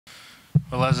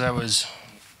Well, as I was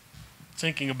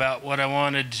thinking about what I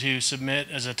wanted to submit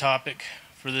as a topic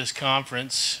for this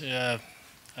conference, I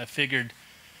figured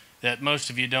that most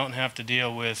of you don't have to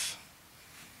deal with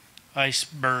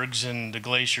icebergs and the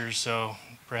glaciers, so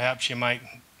perhaps you might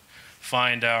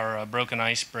find our broken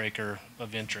icebreaker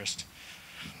of interest.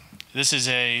 This is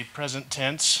a present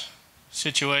tense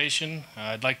situation.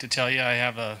 I'd like to tell you I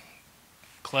have a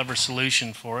clever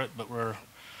solution for it, but we're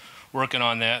working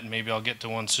on that, and maybe I'll get to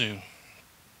one soon.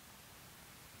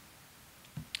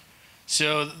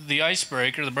 So the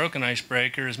icebreaker, the broken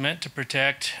icebreaker, is meant to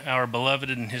protect our beloved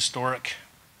and historic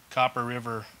Copper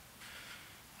River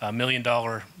 $1 million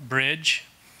bridge.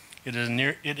 It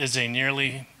is a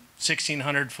nearly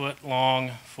 1,600-foot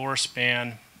long,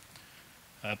 four-span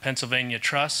Pennsylvania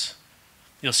truss.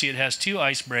 You'll see it has two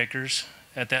icebreakers.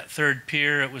 At that third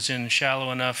pier, it was in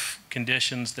shallow enough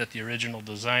conditions that the original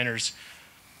designers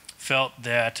felt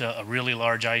that a really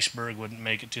large iceberg wouldn't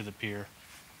make it to the pier.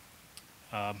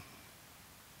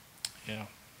 Yeah.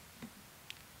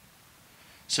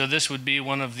 So this would be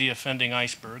one of the offending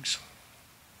icebergs.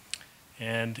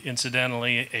 And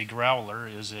incidentally, a growler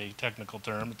is a technical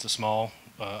term. It's a small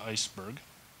iceberg.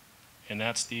 And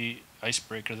that's the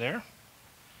icebreaker there.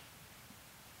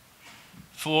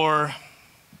 For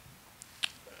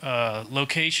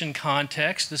location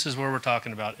context, this is where we're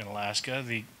talking about in Alaska.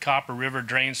 The Copper River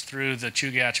drains through the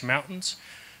Chugach Mountains.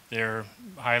 They're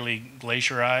highly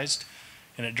glacierized,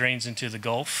 and it drains into the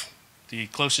Gulf. The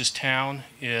closest town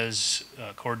is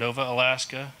Cordova,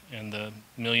 Alaska, and the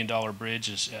 $1 million bridge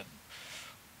is at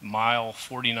mile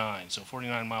 49, so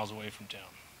 49 miles away from town.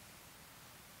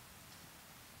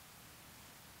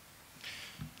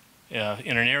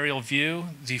 In an aerial view,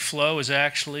 the flow is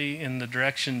actually in the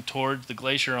direction toward the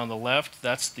glacier on the left.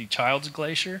 That's the Childs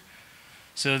Glacier.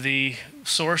 So the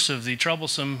source of the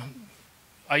troublesome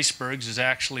icebergs is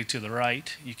actually to the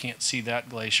right. You can't see that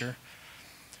glacier.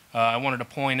 I wanted to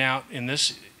point out in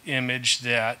this image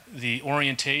that the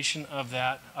orientation of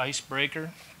that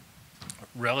icebreaker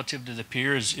relative to the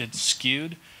pier it's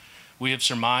skewed. We have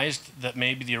surmised that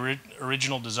maybe the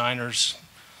original designers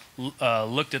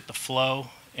looked at the flow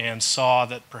and saw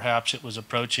that perhaps it was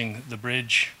approaching the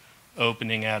bridge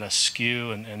opening at a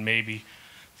skew, and maybe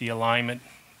the alignment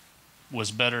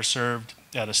was better served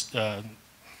at a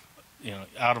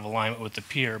out of alignment with the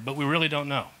pier, but we really don't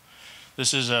know.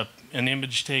 This is an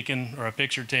image taken or a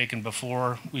picture taken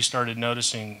before we started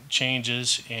noticing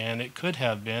changes, and it could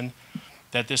have been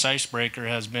that this icebreaker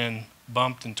has been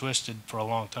bumped and twisted for a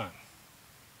long time.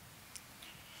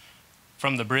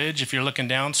 From the bridge, if you're looking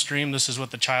downstream, this is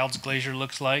what the Childs Glacier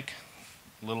looks like,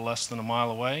 a little less than a mile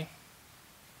away.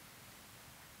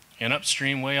 And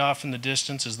upstream, way off in the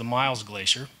distance, is the Miles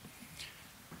Glacier.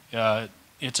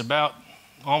 It's about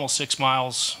almost 6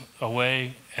 miles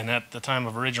away, and at the time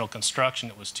of original construction,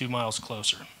 it was 2 miles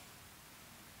closer.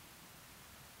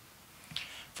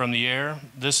 From the air,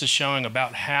 this is showing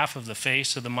about half of the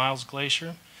face of the Miles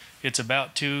Glacier. It's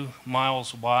about 2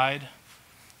 miles wide.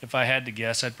 If I had to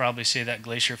guess, I'd probably say that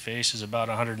glacier face is about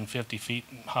 150 feet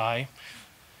high.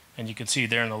 And you can see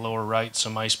there in the lower right,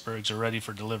 some icebergs are ready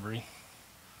for delivery.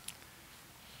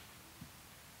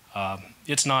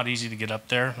 It's not easy to get up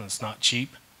there, and it's not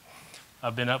cheap.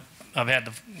 I've had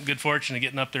the good fortune of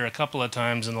getting up there a couple of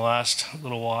times in the last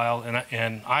little while,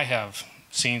 and I have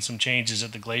seen some changes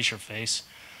at the glacier face.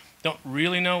 Don't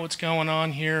really know what's going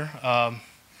on here.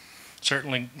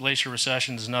 Certainly glacier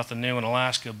recession is nothing new in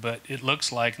Alaska, but it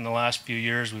looks like in the last few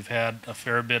years we've had a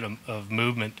fair bit of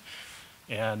movement,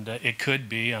 and it could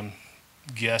be, I'm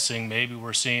guessing, maybe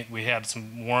we had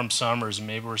some warm summers, and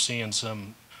maybe we're seeing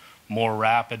some more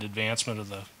rapid advancement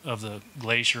of the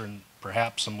glacier and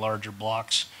perhaps some larger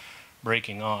blocks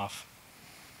breaking off.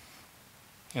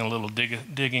 And a little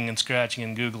digging and scratching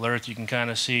in Google Earth, you can kind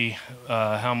of see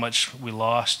how much we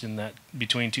lost in that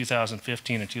between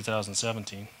 2015 and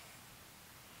 2017.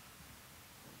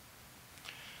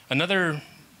 Another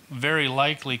very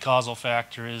likely causal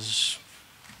factor is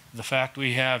the fact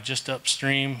we have just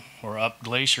upstream or up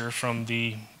glacier from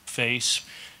the face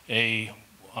an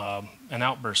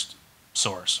outburst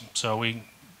source. So we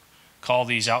call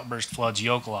these outburst floods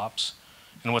Yokolops.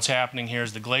 And what's happening here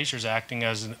is the glacier's acting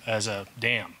as a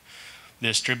dam.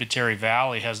 This tributary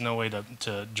valley has no way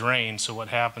to drain, so what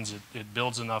happens, it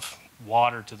builds enough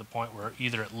water to the point where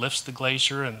either it lifts the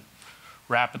glacier and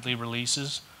rapidly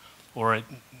releases, or it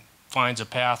finds a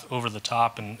path over the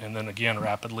top and then again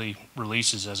rapidly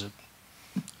releases as it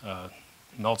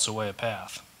melts away a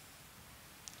path.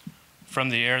 From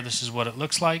the air, this is what it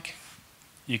looks like.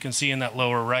 You can see in that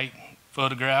lower right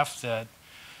photograph that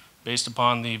based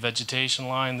upon the vegetation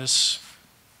line, this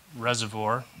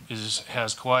reservoir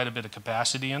has quite a bit of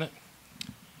capacity in it.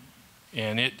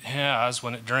 And it has,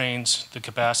 when it drains, the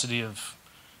capacity of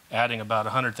adding about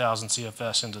 100,000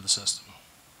 CFS into the system.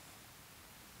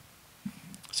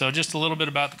 So just a little bit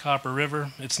about the Copper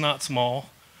River. It's not small.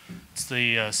 It's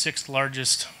the sixth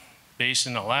largest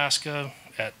basin in Alaska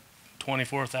at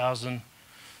 24,000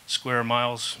 square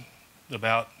miles.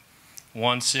 About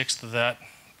 1/6 of that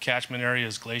catchment area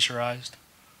is glaciarized.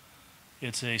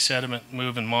 It's a sediment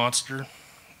moving monster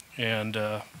and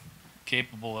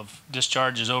capable of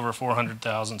discharges over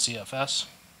 400,000 CFS.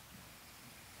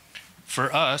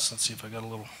 For us, let's see if I got a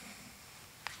little,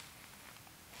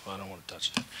 well, I don't want to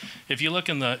touch that. If you look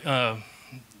in the,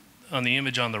 on the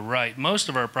image on the right, most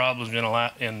of our problems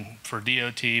for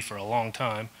DOT for a long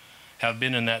time have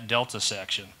been in that delta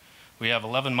section. We have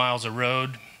 11 miles of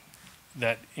road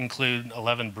that include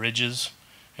 11 bridges,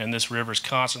 and this river is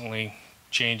constantly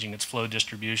changing its flow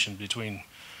distribution between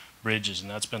bridges, and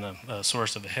that's been a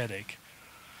source of a headache.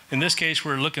 In this case,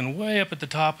 we're looking way up at the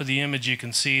top of the image. You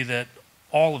can see that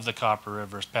all of the Copper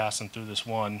River is passing through this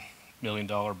 $1 million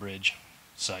bridge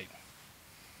site.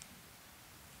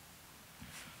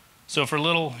 So for a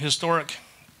little historic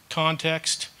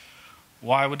context,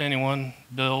 why would anyone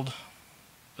build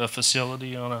a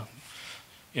facility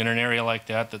in an area like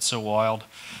that that's so wild?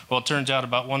 Well, it turns out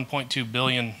about 1.2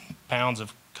 billion pounds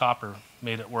of copper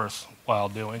made it worthwhile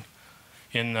doing.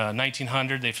 In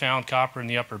 1900, they found copper in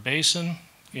the upper basin,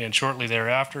 and shortly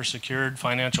thereafter secured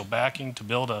financial backing to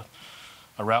build a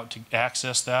route to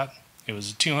access that. It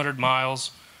was 200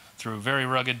 miles through very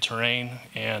rugged terrain,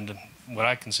 and what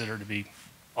I consider to be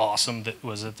awesome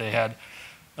was that they had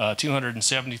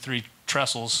 273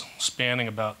 trestles spanning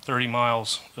about 30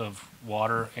 miles of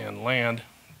water and land,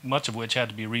 much of which had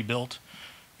to be rebuilt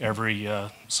every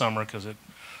summer because it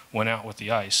went out with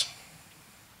the ice.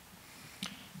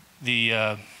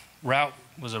 The route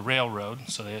was a railroad,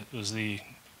 so it was the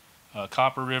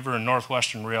Copper River and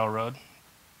Northwestern Railroad,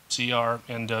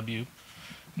 CRNW,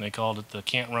 and they called it the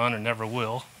Can't Run or Never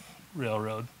Will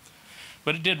Railroad.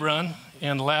 But it did run,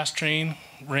 and the last train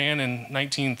ran in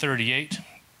 1938.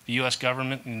 The U.S.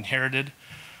 government inherited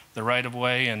the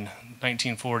right-of-way in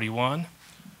 1941,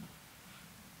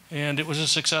 and it was a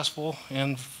successful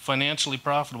and financially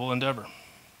profitable endeavor.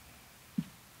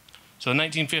 So in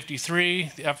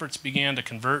 1953, the efforts began to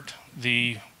convert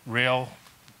the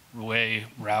railway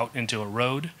route into a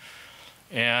road,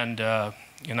 and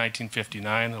in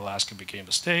 1959, Alaska became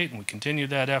a state, and we continued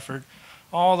that effort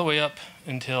all the way up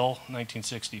until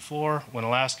 1964, when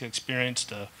Alaska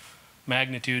experienced a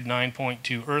magnitude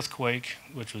 9.2 earthquake,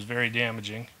 which was very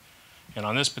damaging. And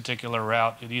on this particular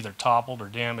route, it either toppled or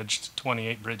damaged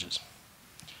 28 bridges.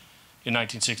 In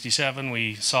 1967,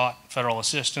 we sought federal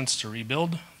assistance to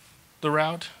rebuild the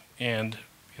route, and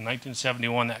in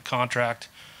 1971, that contract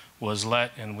was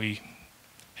let, and we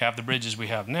have the bridges we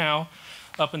have now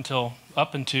up into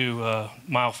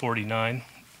mile 49.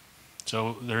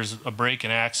 So there's a break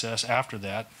in access after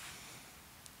that,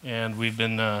 and we've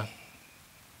been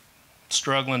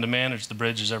struggling to manage the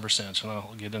bridges ever since, and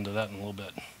I'll get into that in a little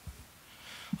bit.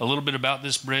 A little bit about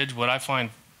this bridge. What I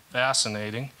find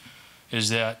fascinating is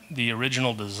that the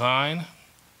original design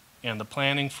and the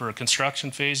planning for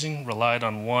construction phasing relied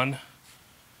on one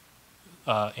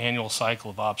annual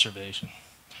cycle of observation.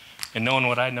 And knowing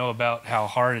what I know about how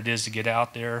hard it is to get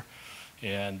out there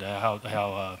and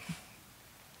how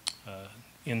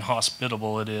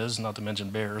inhospitable it is, not to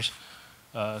mention bears,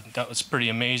 that was pretty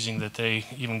amazing that they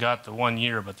even got the 1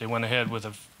 year, but they went ahead with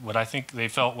what I think they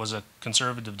felt was a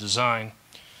conservative design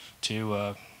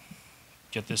to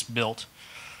get this built.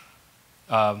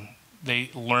 They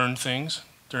learned things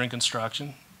during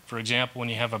construction. For example, when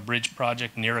you have a bridge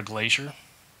project near a glacier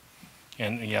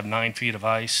and you have 9 feet of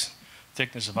ice,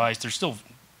 thickness of ice, there's still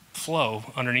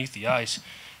flow underneath the ice,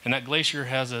 and that glacier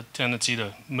has a tendency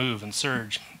to move and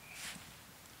surge.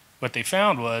 What they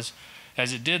found was,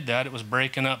 as it did that, it was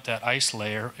breaking up that ice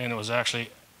layer, and it was actually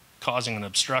causing an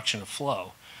obstruction of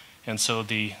flow. And so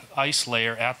the ice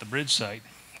layer at the bridge site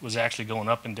was actually going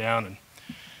up and down, and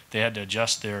they had to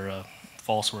adjust their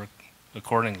false work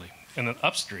accordingly. And then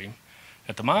upstream,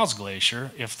 at the Miles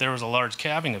Glacier, if there was a large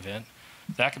calving event,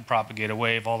 that could propagate a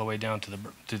wave all the way down to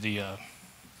the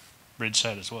bridge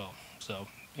site as well. So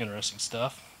interesting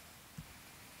stuff.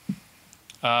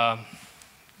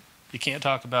 You can't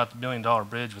talk about the $1 million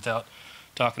bridge without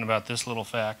talking about this little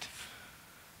fact.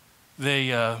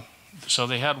 So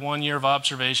they had 1 year of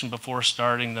observation before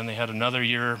starting, then they had another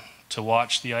year to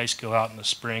watch the ice go out in the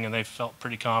spring, and they felt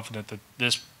pretty confident that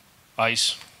this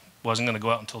ice wasn't going to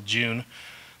go out until June.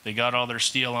 They got all their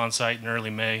steel on site in early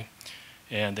May,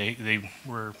 And they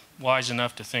were wise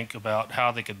enough to think about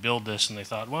how they could build this, and they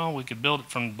thought, well, we could build it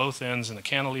from both ends in a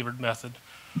cantilevered method,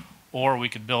 or we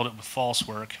could build it with false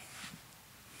work.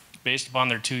 Based upon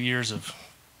their 2 years of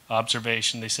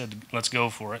observation, they said, let's go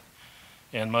for it.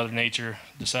 And Mother Nature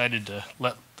decided to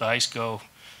let the ice go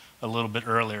a little bit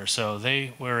earlier. So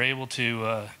they were able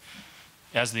to,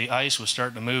 as the ice was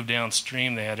starting to move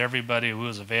downstream, they had everybody who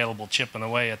was available chipping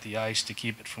away at the ice to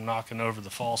keep it from knocking over the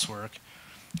false work.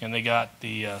 And they got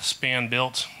the span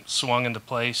built, swung into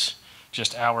place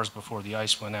just hours before the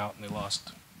ice went out, and they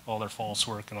lost all their false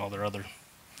work and all their other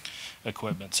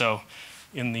equipment. So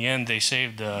in the end, they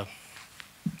saved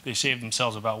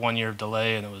themselves about 1 year of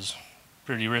delay, and it was a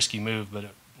pretty risky move, but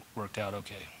it worked out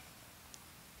okay.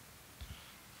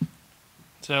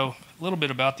 So a little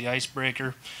bit about the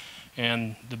icebreaker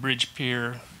and the bridge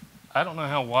pier. I don't know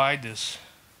how wide this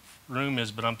room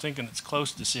is, but I'm thinking it's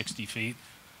close to 60 feet.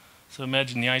 So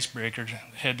imagine the icebreaker,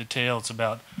 head to tail, it's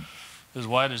about as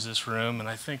wide as this room, and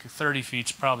I think 30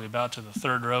 feet's probably about to the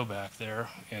third row back there,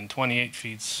 and 28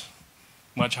 feet's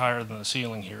much higher than the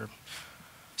ceiling here.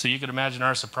 So you could imagine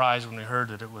our surprise when we heard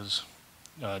that it was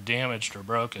damaged or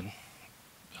broken.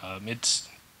 It's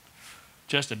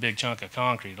just a big chunk of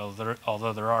concrete,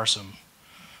 although there are some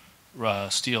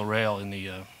steel rail in the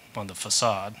on the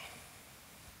facade.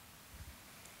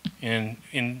 And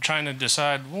in trying to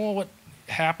decide, well, what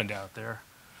happened out there,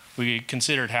 we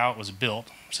considered how it was built.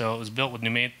 So it was built with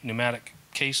pneumatic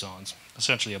caissons,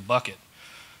 essentially a bucket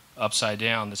upside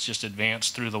down that's just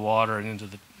advanced through the water and into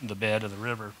the bed of the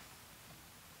river.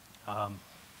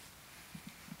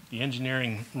 The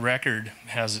engineering record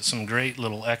has some great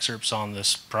little excerpts on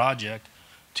this project.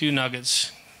 2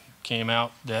 nuggets came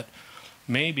out that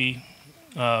maybe,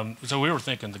 so we were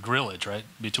thinking the grillage, right?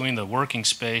 Between the working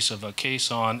space of a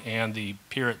caisson and the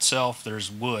pier itself, there's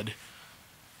wood.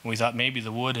 And we thought maybe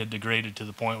the wood had degraded to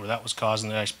the point where that was causing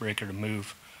the icebreaker to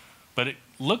move. But it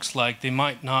looks like they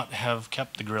might not have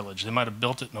kept the grillage. They might have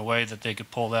built it in a way that they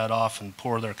could pull that off and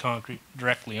pour their concrete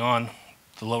directly on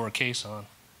the lower caisson.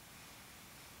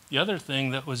 The other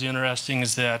thing that was interesting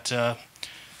is that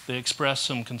they expressed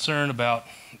some concern about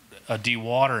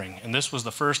dewatering, and this was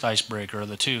the first icebreaker of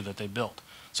the 2 that they built.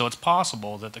 So it's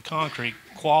possible that the concrete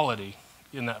quality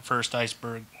in that first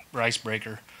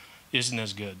icebreaker isn't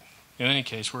as good. In any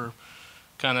case, we're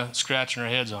kind of scratching our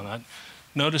heads on that.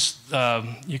 Notice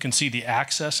you can see the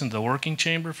access into the working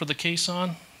chamber for the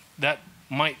caisson. That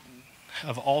might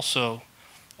have also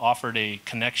offered a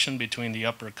connection between the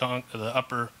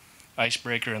upper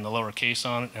icebreaker and the lower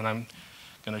caisson, and I'm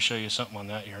going to show you something on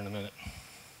that here in a minute.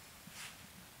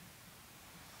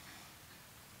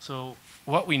 So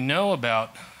what we know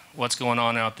about what's going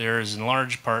on out there is in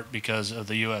large part because of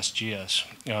the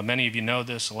USGS. Many of you know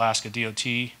this. Alaska DOT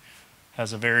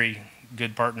has a very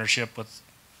good partnership with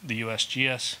the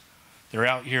USGS. They're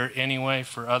out here anyway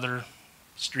for other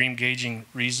stream gauging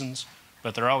reasons,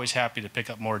 but they're always happy to pick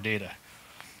up more data.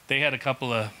 They had a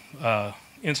couple of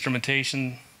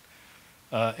instrumentation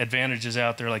advantages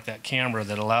out there, like that camera,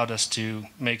 that allowed us to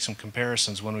make some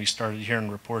comparisons when we started hearing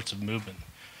reports of movement,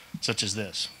 such as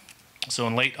this. So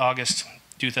in late August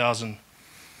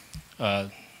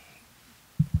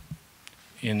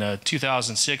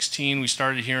 2016, we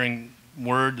started hearing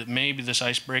word that maybe this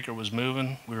icebreaker was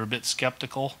moving. We were a bit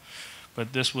skeptical,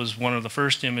 but this was one of the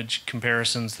first image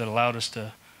comparisons that allowed us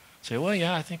to say, well,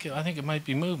 yeah, I think it might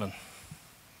be moving.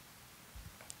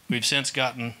 We've since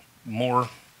gotten more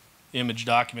image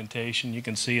documentation. You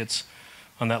can see it's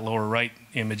on that lower right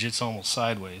image, it's almost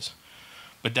sideways.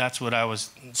 But that's what I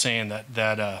was saying,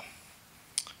 that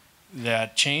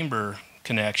chamber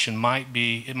connection might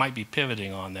be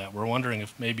pivoting on that. We're wondering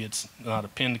if maybe it's not a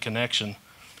pinned connection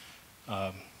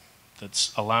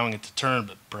that's allowing it to turn,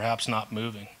 but perhaps not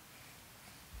moving.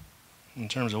 In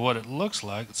terms of what it looks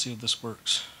like, let's see if this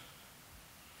works.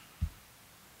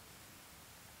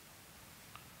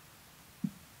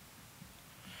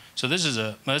 So this is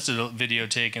a video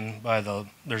taken by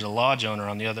there's a lodge owner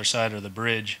on the other side of the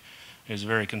bridge who's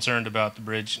very concerned about the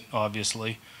bridge,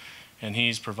 obviously, and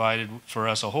he's provided for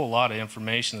us a whole lot of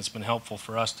information that's been helpful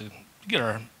for us to get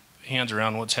our hands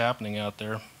around what's happening out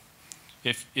there.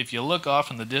 If you look off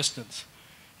in the distance,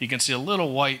 you can see a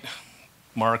little white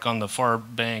mark on the far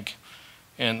bank,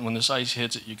 and when this ice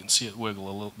hits it, you can see it wiggle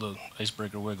a little, the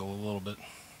icebreaker wiggle a little bit.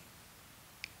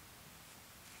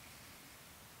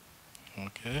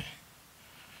 Okay.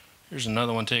 Here's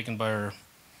another one taken by our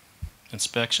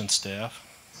inspection staff.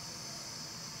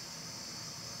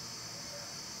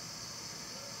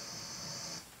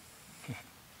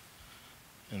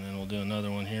 And then we'll do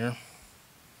another one here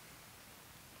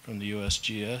from the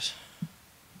USGS.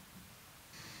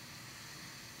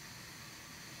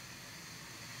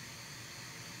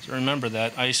 So remember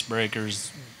that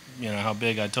icebreaker's, you know, how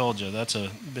big I told you. That's a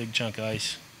big chunk of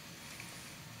ice.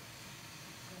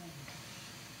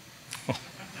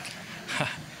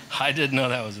 I didn't know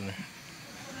that was in there.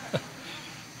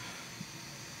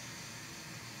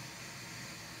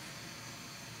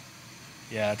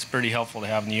 Yeah, it's pretty helpful to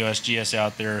have the USGS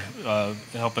out there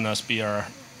helping us be our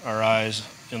eyes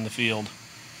in the field.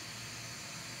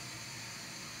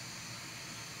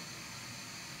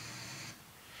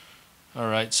 All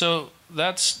right, so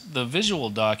that's the visual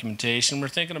documentation. We're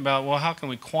thinking about, well, how can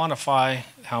we quantify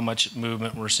how much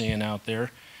movement we're seeing out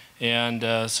there?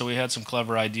 And so we had some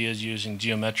clever ideas using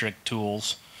geometric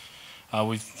tools.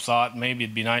 We thought maybe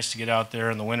it'd be nice to get out there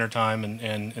in the wintertime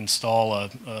and install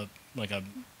like a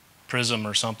prism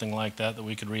or something like that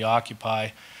we could reoccupy.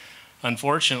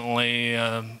 Unfortunately,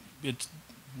 it's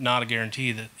not a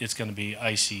guarantee that it's going to be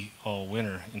icy all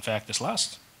winter. In fact, this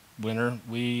last winter,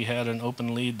 we had an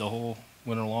open lead the whole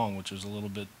winter long, which was a little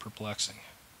bit perplexing.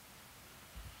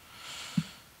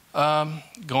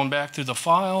 Going back through the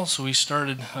files, we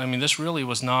started, I mean, this really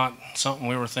was not something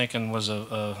we were thinking was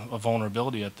a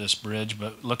vulnerability at this bridge,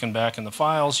 but looking back in the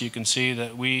files, you can see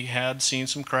that we had seen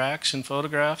some cracks in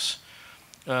photographs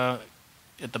at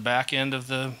the back end of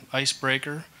the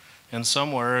icebreaker, and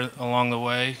somewhere along the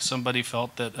way, somebody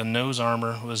felt that a nose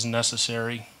armor was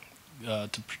necessary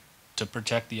to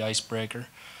protect the icebreaker.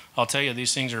 I'll tell you,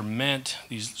 these things are meant,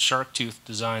 these shark tooth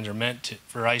designs are meant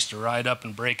for ice to ride up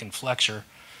and break and flexure.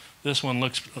 This one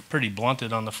looks pretty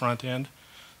blunted on the front end,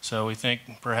 so we think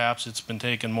perhaps it's been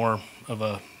taking more of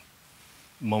a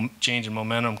change in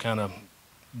momentum, kind of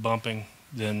bumping,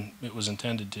 than it was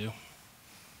intended to.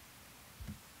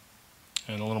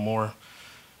 And a little more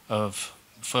of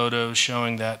photos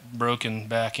showing that broken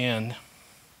back end.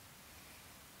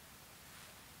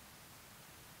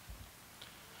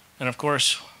 And of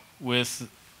course,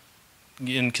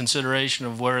 in consideration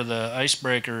of where the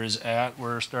icebreaker is at,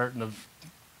 we're starting to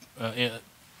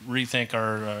rethink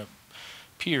our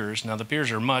piers. Now the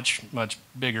piers are much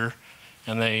bigger,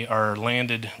 and they are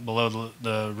landed below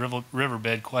the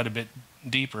riverbed quite a bit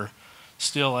deeper.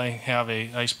 Still, I have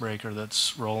a icebreaker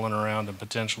that's rolling around and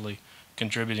potentially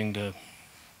contributing to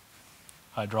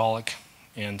hydraulic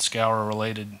and scour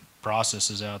related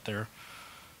processes out there.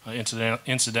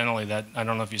 Incidentally, that, I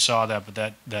don't know if you saw that,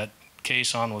 but that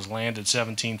caisson was landed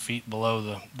 17 feet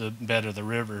below the bed of the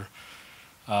river.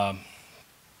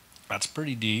 That's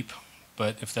pretty deep,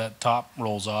 but if that top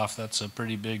rolls off, that's a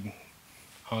pretty big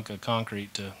hunk of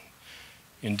concrete to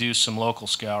induce some local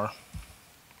scour.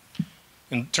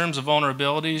 In terms of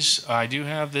vulnerabilities, I do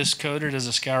have this coded as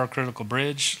a scour critical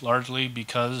bridge, largely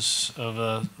because of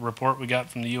a report we got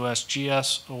from the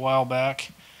USGS a while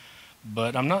back,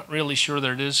 but I'm not really sure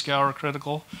that it is scour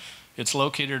critical. It's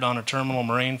located on a terminal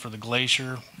moraine for the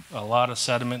glacier. A lot of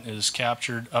sediment is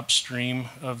captured upstream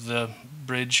of the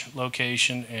bridge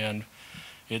location, and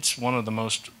it's one of the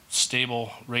most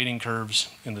stable rating curves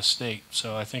in the state,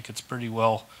 so I think it's pretty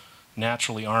well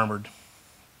naturally armored.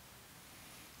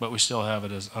 But we still have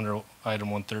it as under item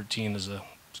 113 as a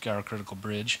scour critical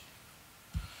bridge.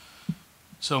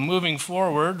 So moving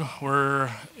forward, we're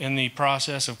in the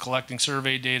process of collecting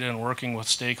survey data and working with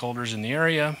stakeholders in the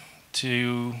area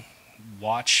to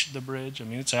watch the bridge. I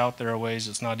mean, it's out there a ways,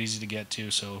 it's not easy to get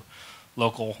to, so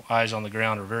local eyes on the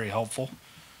ground are very helpful.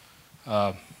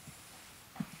 We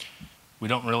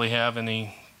don't really have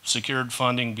any secured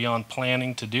funding beyond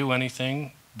planning to do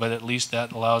anything, but at least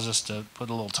that allows us to put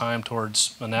a little time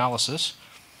towards analysis.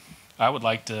 I would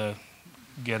like to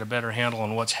get a better handle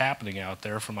on what's happening out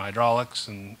there from a hydraulics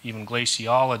and even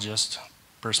glaciologist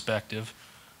perspective.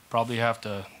 Probably have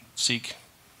to seek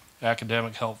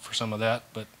academic help for some of that,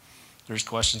 but there's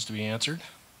questions to be answered.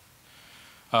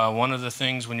 One of the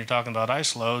things when you're talking about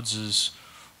ice loads is,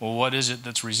 well, what is it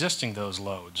that's resisting those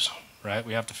loads, right?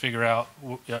 We have to figure out,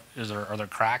 are there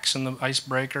cracks in the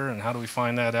icebreaker, and how do we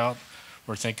find that out?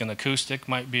 We're thinking acoustic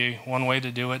might be one way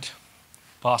to do it,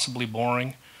 possibly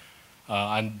boring.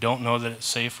 I don't know that it's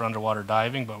safe for underwater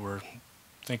diving, but we're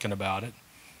thinking about it.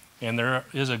 And there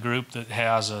is a group that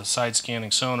has a side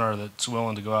scanning sonar that's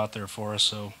willing to go out there for us,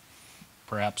 so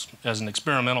perhaps as an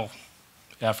experimental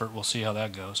effort, we'll see how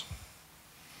that goes.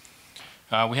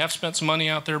 We have spent some money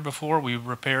out there before. We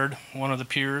repaired one of the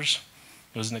piers.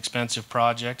 It was an expensive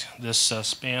project. This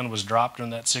span was dropped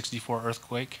during that '64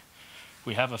 earthquake.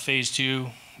 We have a phase 2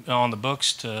 on the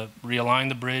books to realign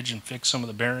the bridge and fix some of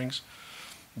the bearings.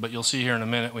 But you'll see here in a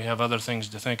minute, we have other things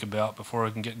to think about before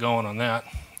we can get going on that.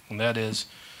 And that is,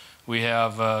 we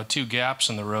have 2 gaps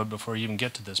in the road before you even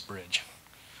get to this bridge.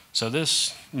 So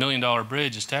this $1 million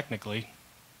bridge is technically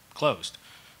closed.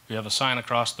 We have a sign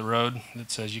across the road that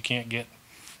says you can't get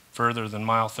further than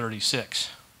mile 36.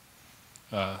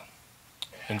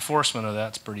 Enforcement of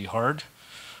that's pretty hard,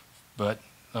 but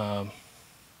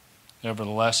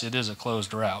nevertheless, it is a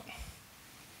closed route.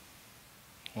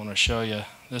 I want to show you,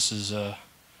 this is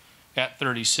at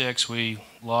 36, we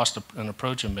lost an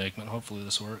approach embankment. Hopefully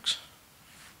this works.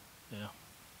 Yeah.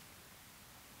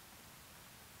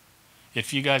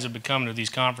 If you guys have been coming to these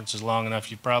conferences long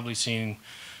enough, you've probably seen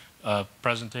a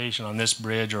presentation on this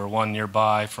bridge or one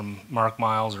nearby from Mark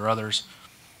Miles or others.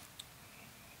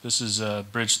 This is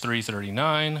Bridge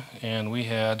 339, and we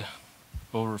had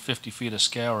over 50 feet of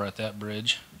scour at that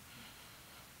bridge.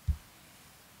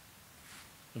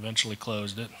 Eventually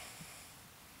closed it.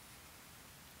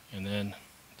 And then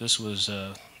this was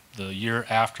the year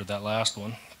after that last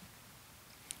one.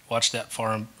 Watch that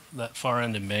far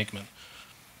end embankment.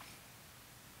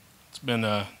 It's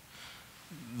been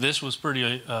this was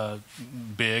pretty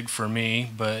big for me,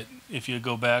 but if you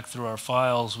go back through our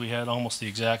files, we had almost the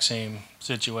exact same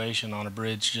situation on a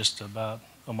bridge just about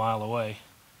a mile away.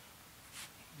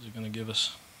 Is it going to give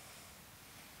us?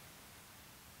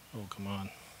 Oh, come on.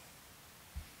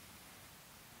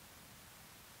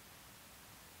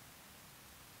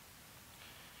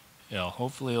 Yeah,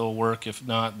 hopefully it'll work. If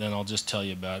not, then I'll just tell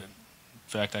you about it.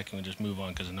 In fact, I can just move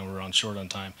on because I know we're short on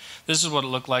time. This is what it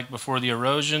looked like before the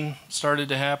erosion started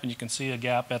to happen. You can see a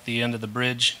gap at the end of the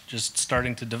bridge just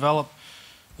starting to develop.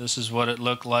 This is what it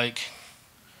looked like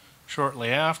shortly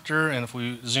after. And if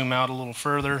we zoom out a little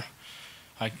further,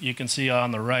 you can see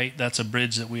on the right, that's a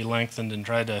bridge that we lengthened and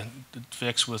tried to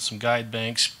fix with some guide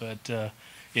banks, but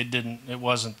it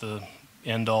wasn't the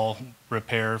end-all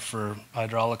repair for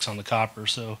hydraulics on the copper.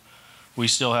 So we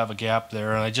still have a gap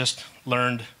there. And I just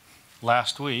learned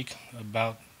last week,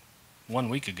 about 1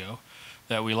 week ago,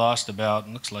 that we lost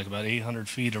looks like about 800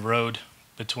 feet of road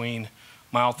between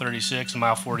mile 36 and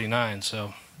mile 49.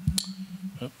 So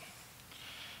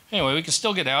anyway, we can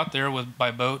still get out there by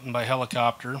boat and by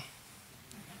helicopter,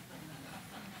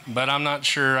 but I'm not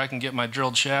sure I can get my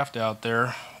drilled shaft out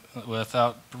there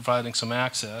without providing some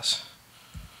access.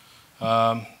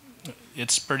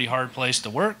 It's a pretty hard place to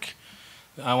work.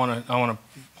 I want to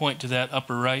point to that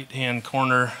upper right-hand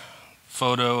corner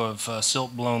photo of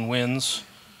silt-blown winds,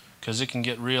 because it can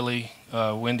get really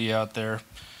windy out there.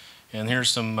 And here's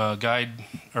some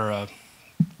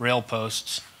rail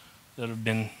posts that have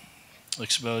been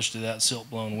exposed to that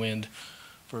silt-blown wind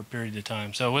for a period of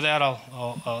time. So with that,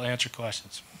 I'll answer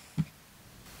questions.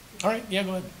 All right, yeah,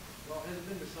 go ahead. Well, has it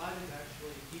been decided to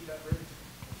actually keep that bridge?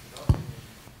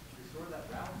 Restore that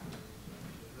route?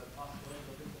 Is that a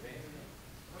possibility of abandoning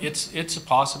it? It's a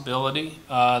possibility.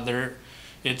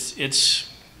 It's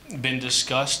been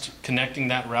discussed connecting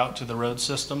that route to the road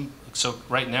system. So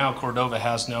right now, Cordova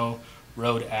has no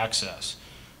road access,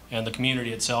 and the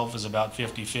community itself is about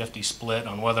 50-50 split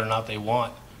on whether or not they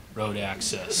want road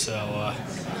access. So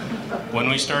when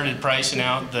we started pricing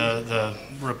out the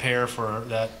repair for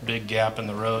that big gap in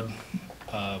the road,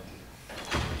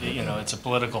 it's a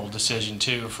political decision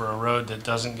too for a road that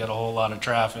doesn't get a whole lot of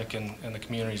traffic, and the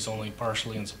community's only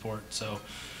partially in support. So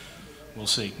we'll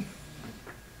see.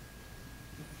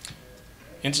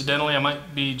 Incidentally, I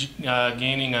might be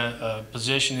gaining a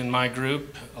position in my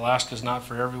group. Alaska's not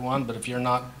for everyone, but if you're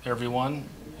not everyone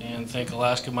and think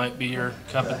Alaska might be your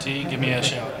cup of tea, give me a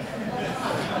shout.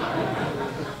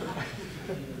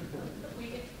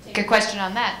 Take a question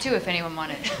on that too, if anyone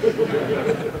wanted.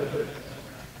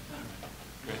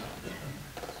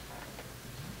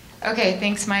 Okay,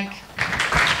 thanks, Mike.